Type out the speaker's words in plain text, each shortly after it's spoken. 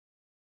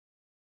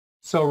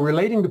So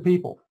relating to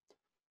people,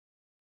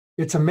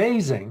 it's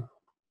amazing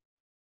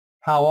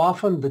how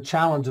often the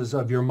challenges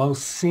of your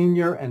most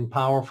senior and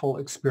powerful,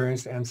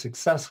 experienced, and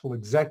successful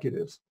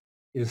executives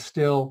is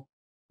still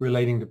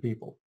relating to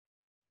people.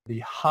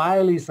 The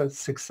highly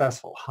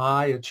successful,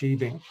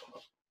 high-achieving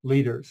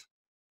leaders,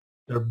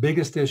 their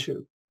biggest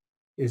issue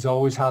is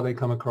always how they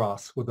come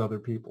across with other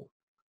people.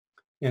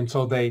 And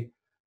so they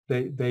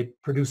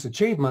produce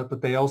achievement,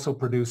 but they also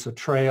produce a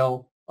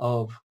trail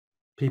of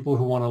people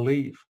who want to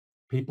leave,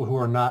 people who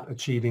are not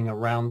achieving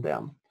around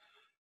them.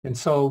 And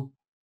so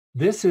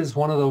this is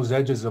one of those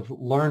edges of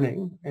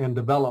learning and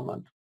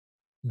development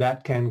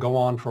that can go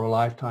on for a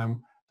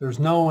lifetime. There's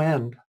no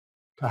end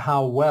to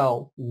how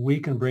well we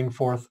can bring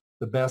forth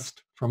the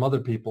best from other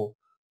people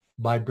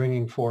by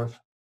bringing forth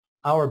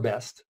our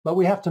best. But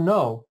we have to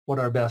know what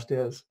our best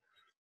is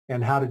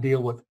and how to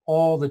deal with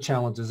all the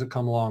challenges that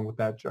come along with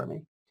that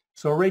journey.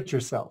 So rate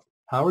yourself.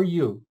 How are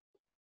you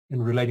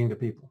in relating to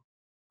people?